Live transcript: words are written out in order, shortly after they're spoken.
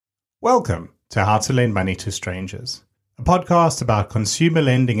Welcome to How to Lend Money to Strangers, a podcast about consumer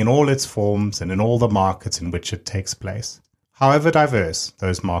lending in all its forms and in all the markets in which it takes place, however diverse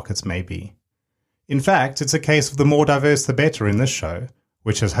those markets may be. In fact, it's a case of the more diverse the better in this show,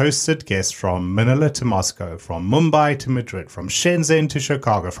 which has hosted guests from Manila to Moscow, from Mumbai to Madrid, from Shenzhen to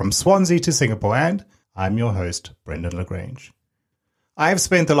Chicago, from Swansea to Singapore, and I'm your host, Brendan Lagrange. I have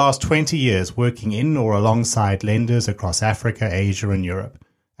spent the last 20 years working in or alongside lenders across Africa, Asia, and Europe,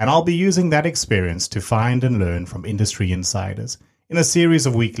 and I'll be using that experience to find and learn from industry insiders in a series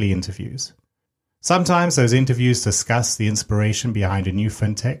of weekly interviews. Sometimes those interviews discuss the inspiration behind a new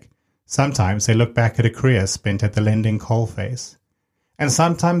fintech, sometimes they look back at a career spent at the lending coalface, and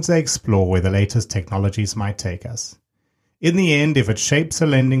sometimes they explore where the latest technologies might take us. In the end, if it shapes a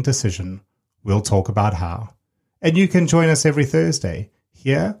lending decision, we'll talk about how. And you can join us every Thursday,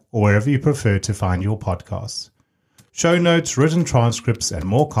 here or wherever you prefer to find your podcasts. Show notes, written transcripts, and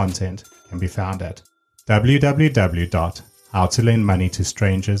more content can be found at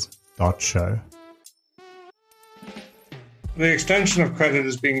www.howtolendmoneytostrangers.show. The extension of credit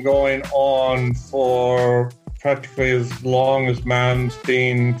has been going on for practically as long as man's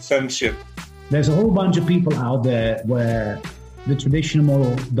been sentient. There's a whole bunch of people out there where the traditional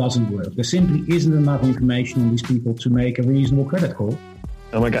model doesn't work. There simply isn't enough information on these people to make a reasonable credit call.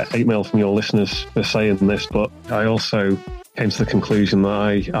 I might get hate mail from your listeners for saying this, but I also came to the conclusion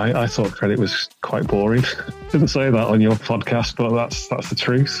that I thought credit was quite boring. Didn't say that on your podcast, but that's the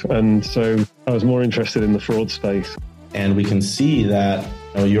truth. And so I was more interested in the fraud space. And we can see that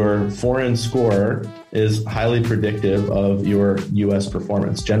your foreign score is highly predictive of your U.S.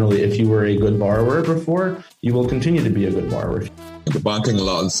 performance. Generally, if you were a good borrower before, you will continue to be a good borrower. The banking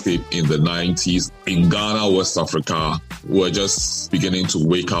landscape in the 90s in Ghana, West Africa, were just beginning to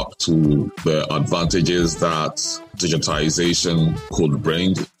wake up to the advantages that digitization could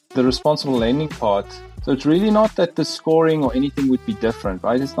bring. The responsible lending part. So it's really not that the scoring or anything would be different,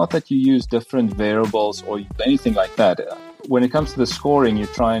 right? It's not that you use different variables or anything like that. When it comes to the scoring, you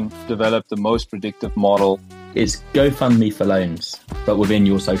try and develop the most predictive model. It's GoFundMe for loans, but within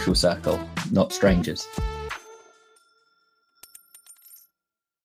your social circle, not strangers.